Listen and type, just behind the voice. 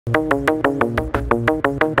My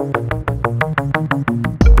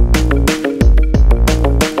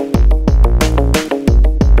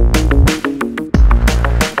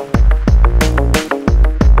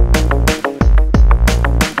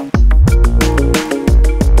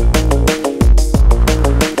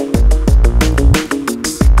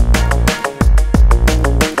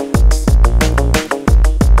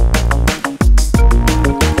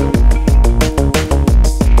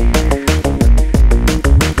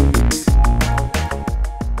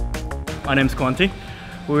name's Quanti.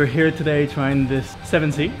 We're here today trying this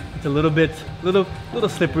 7C. It's a little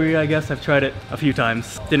slippery, I guess. I've tried it a few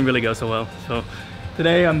times. Didn't really go so well. So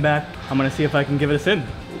today I'm back. I'm gonna see if I can give it a spin.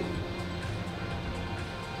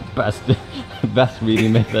 Best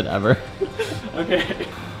reading method ever. Okay.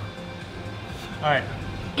 All right.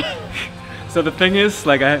 So the thing is,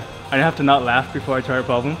 like, I have to not laugh before I try a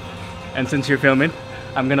problem. And since you're filming,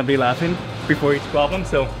 I'm gonna be laughing before each problem.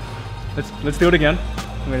 So let's do it again.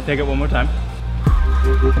 I'm gonna take it one more time.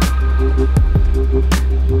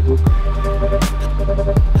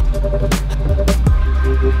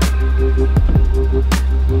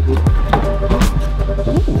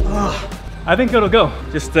 I think it'll go.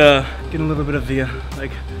 Just getting a little bit of the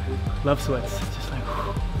like love sweats. Just like,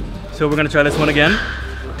 whew. So we're gonna try this one again.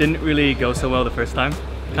 Didn't really go so well the first time.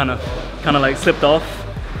 Kind of like slipped off,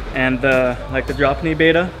 and like the drop knee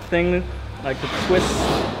beta thing, like the twist,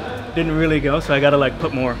 didn't really go. So I gotta like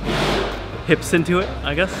put more hips into it,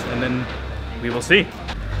 I guess, and then we will see.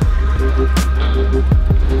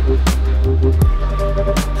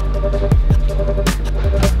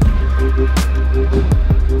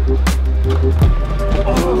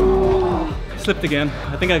 Oh, slipped again.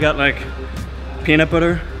 I think I got like peanut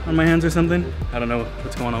butter on my hands or something. I don't know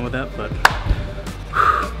what's going on with that, but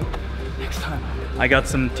next time. I got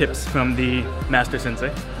some tips from the master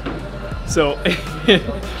sensei. So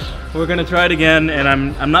we're gonna try it again, and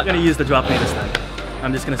I'm not gonna use the drop knee this time.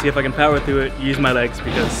 I'm just gonna see if I can power through it, use my legs,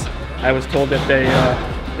 because I was told that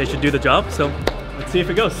they should do the job. So let's see if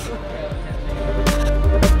it goes.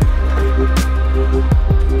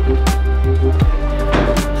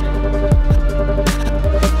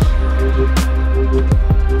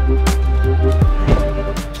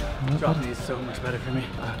 Drop knee is so much better for me.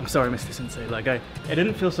 I'm sorry, Mr. Sensei. Like it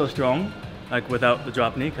didn't feel so strong, like without the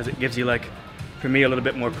drop knee, because it gives you like, for me, a little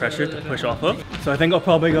bit more pressure to push off of. So I think I'll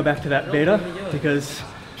probably go back to that beta, because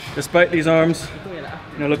despite these arms,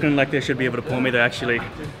 you know, looking like they should be able to pull me, they're actually,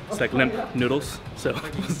 it's like limp noodles. So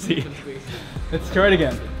we'll see. Let's try it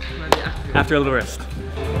again after a little rest.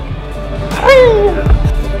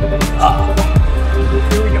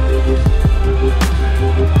 Here we go.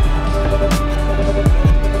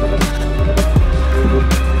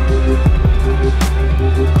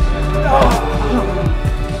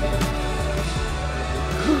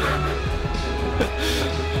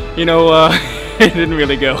 You know, it didn't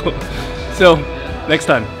really go. So, next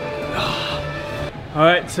time.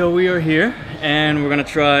 Alright, so we are here, and we're gonna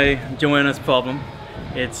try Joanna's problem.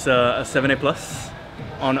 It's a 7A plus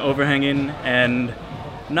on overhanging, and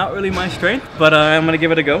not really my strength, but I'm gonna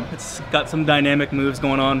give it a go. It's got some dynamic moves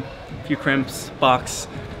going on. A few crimps, box,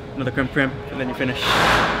 another crimp, and then you finish.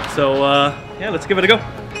 So, yeah, let's give it a go.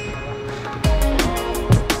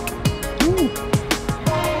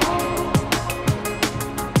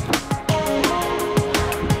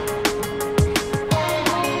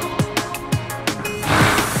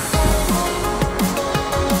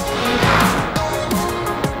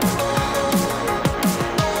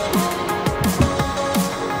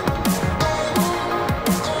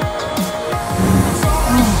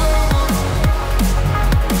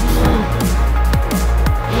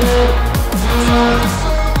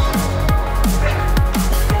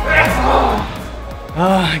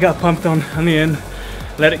 I got pumped on the end,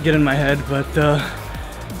 let it get in my head, but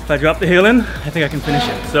if I drop the heel in, I think I can finish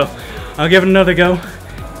it. So I'll give it another go.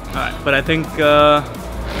 Alright, but I think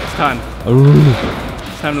it's time.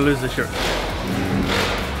 It's time to lose the shirt.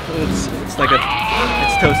 It's like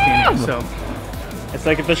it's toasty in here, so it's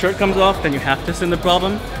like if the shirt comes off, then you have to send the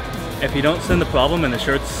problem. If you don't send the problem and the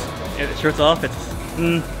shirt's off, it's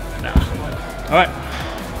nah. Alright,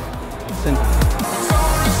 send.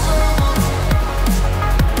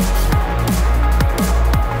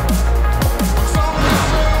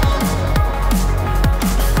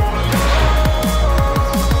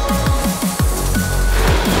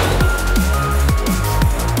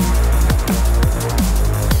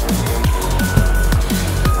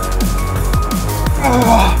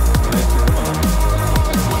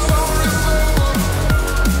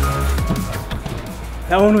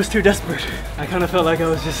 That one was too desperate. I kind of felt like I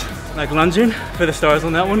was just like lunging for the stars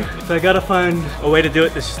on that one. So I gotta find a way to do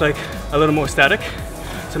it that's just like a little more static.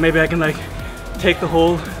 So maybe I can like take the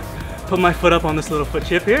hold, put my foot up on this little foot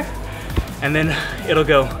chip here, and then it'll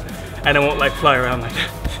go, and it won't like fly around like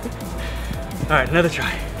that. All right, another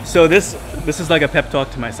try. So this is like a pep talk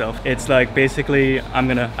to myself. It's like basically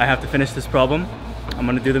I have to finish this problem. I'm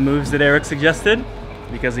gonna do the moves that Eric suggested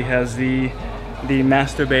because he has the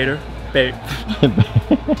master beta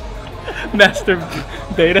master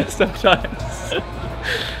beta sometimes.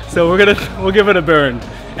 So we'll give it a burn,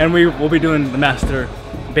 and we'll be doing the master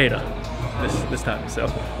beta this time. So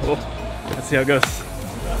let's see how it goes.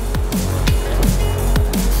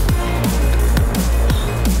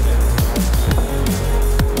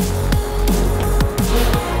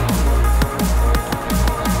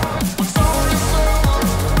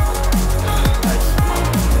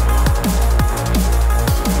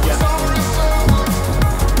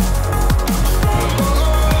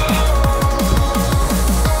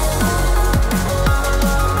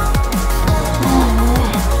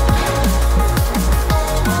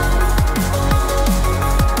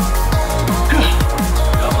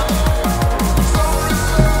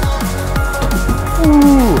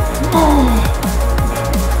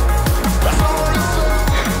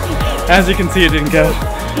 As you can see, it didn't go.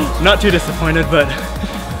 Not too disappointed, but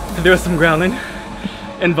there was some growling,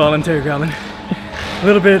 involuntary growling. A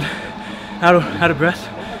little bit out of breath.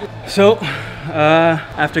 So,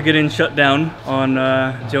 after getting shut down on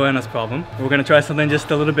Joanna's problem, we're gonna try something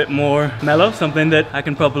just a little bit more mellow, something that I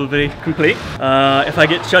can probably complete. If I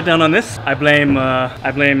get shut down on this, I blame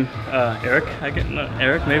Eric.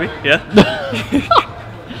 Eric, maybe? Yeah.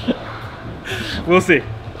 We'll see.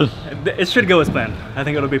 It should go as planned. I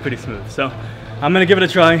think it'll be pretty smooth. So I'm gonna give it a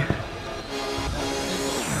try.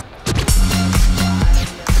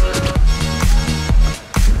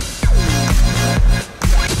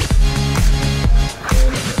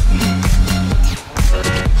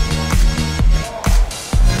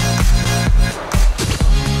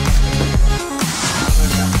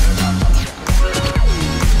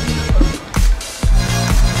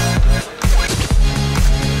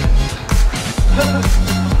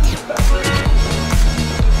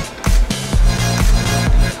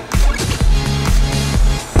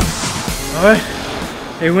 Alright,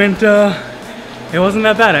 it wasn't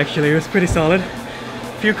that bad actually. It was pretty solid.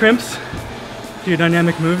 A few crimps, a few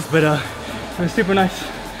dynamic moves, but it was super nice.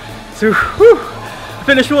 So, whew,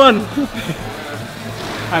 finished one.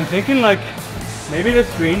 I'm thinking like maybe this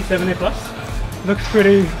green 7A plus looks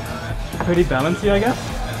pretty balancey, I guess.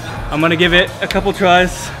 I'm gonna give it a couple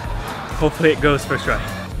tries. Hopefully it goes first try.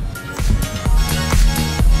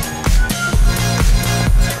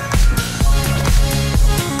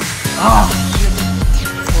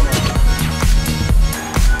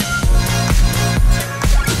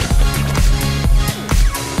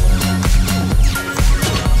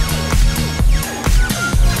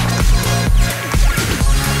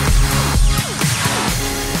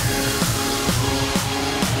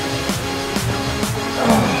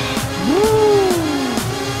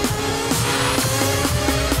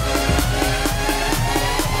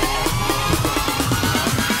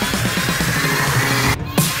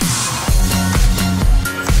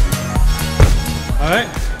 Alright,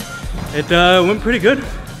 it went pretty good.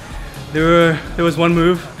 There was one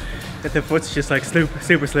move that the foot's just like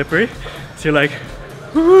super slippery. So you're like,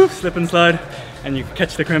 whoo, slip and slide, and you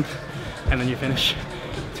catch the crimp, and then you finish.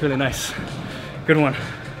 It's really nice. Good one.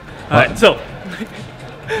 Alright, so,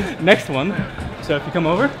 next one. So if you come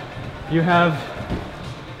over, you have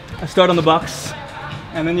a start on the box,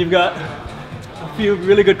 and then you've got a few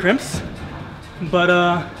really good crimps, but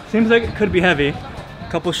seems like it could be heavy. A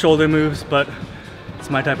couple shoulder moves, but it's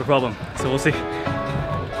my type of problem, so we'll see.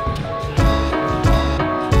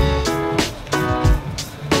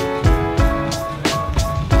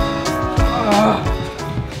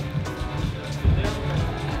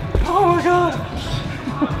 Oh my god!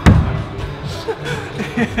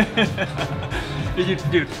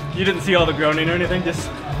 Dude, you didn't see all the groaning or anything.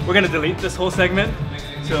 We're gonna delete this whole segment,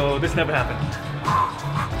 so this never happened.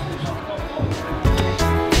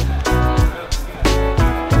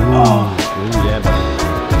 Oh, yeah, buddy.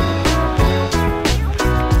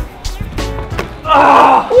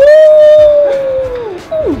 Ah!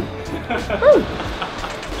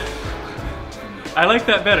 I like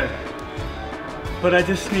that better, but I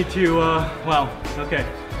just need to, wow, okay,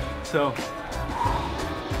 so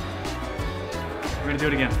we're gonna do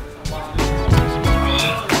it again.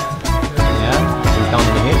 Yeah, he's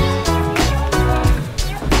counting the hits.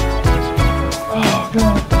 Oh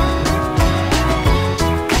god.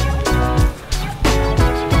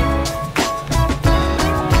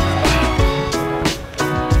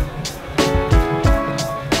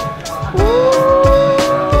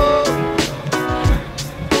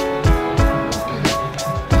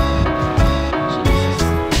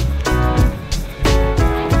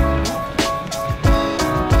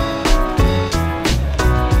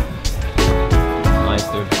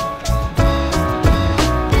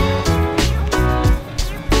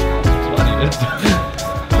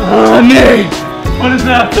 knee! What is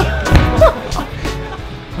that?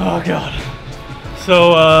 Oh god.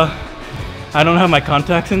 So I don't have my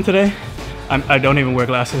contacts in today. I don't even wear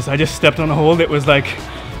glasses. I just stepped on a hole that was like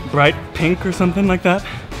bright pink or something like that.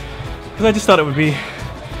 Because I just thought it would be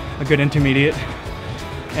a good intermediate.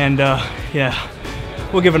 And yeah,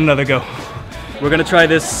 we'll give it another go. We're gonna try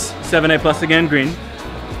this 7A Plus again, green.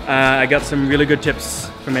 I got some really good tips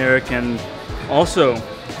from Eric and also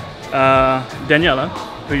Daniela,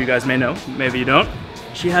 who you guys may know, maybe you don't.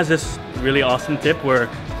 She has this really awesome tip where,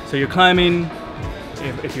 so you're climbing,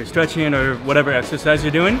 if you're stretching or whatever exercise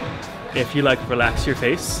you're doing, if you like relax your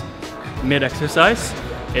face mid-exercise,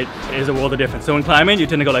 it is a world of difference. So when climbing, you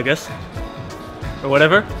tend to go like this, or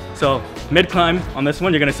whatever. So mid-climb on this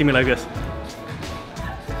one, you're gonna see me like this.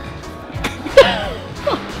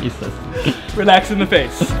 Jesus. Relax in the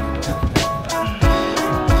face.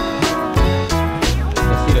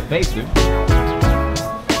 I see the face, dude.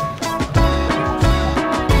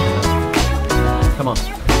 Come on.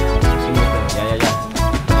 Yeah, yeah, yeah.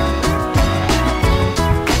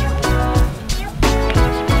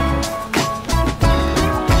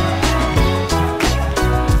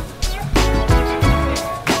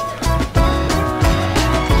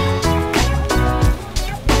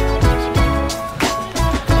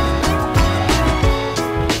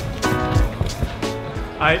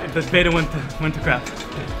 This beta went to crap.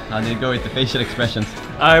 How did it go with the facial expressions?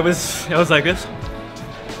 I was like this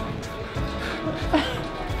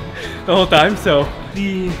the whole time. So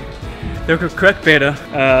the correct beta,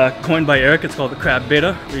 coined by Eric, it's called the crab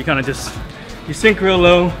beta, where you kind of just sink real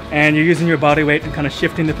low and you're using your body weight and kind of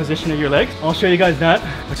shifting the position of your legs. I'll show you guys that,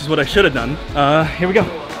 which is what I should have done. Here we go.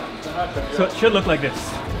 So it should look like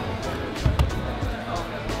this.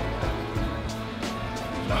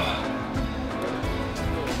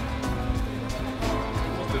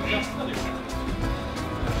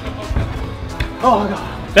 Oh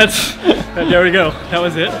god. There we go. That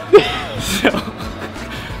was it. So,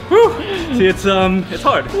 whew. See, it's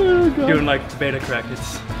hard doing like beta correct.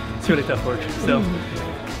 It's really tough work. So,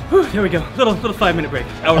 whew, there we go. Little 5-minute break,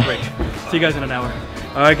 hour break. See you guys in an hour.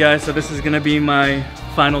 All right, guys. So this is gonna be my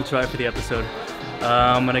final try for the episode.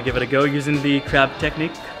 I'm gonna give it a go using the crab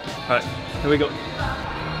technique. All right, here we go.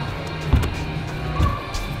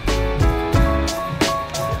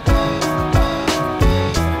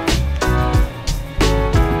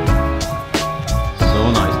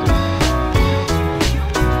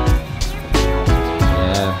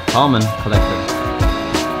 Common collector.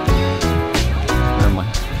 Never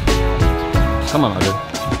mind. Come on, dude.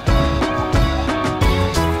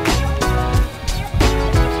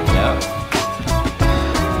 Yeah.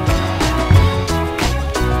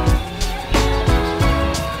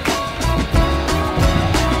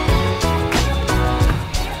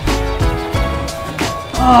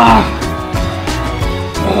 Ah.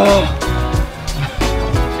 Oh.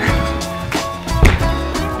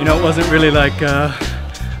 You know, it wasn't really like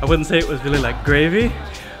I wouldn't say it was really like gravy,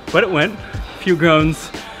 but it went. A few groans.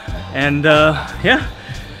 And yeah,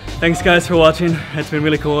 thanks guys for watching. It's been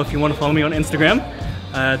really cool. If you want to follow me on Instagram,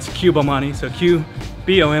 it's Quanti Bomani, so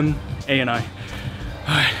Q-B-O-M-A-N-I.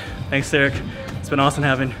 Alright, thanks Eric. It's been awesome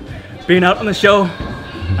being out on the show.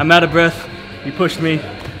 I'm out of breath. You pushed me,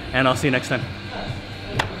 and I'll see you next time.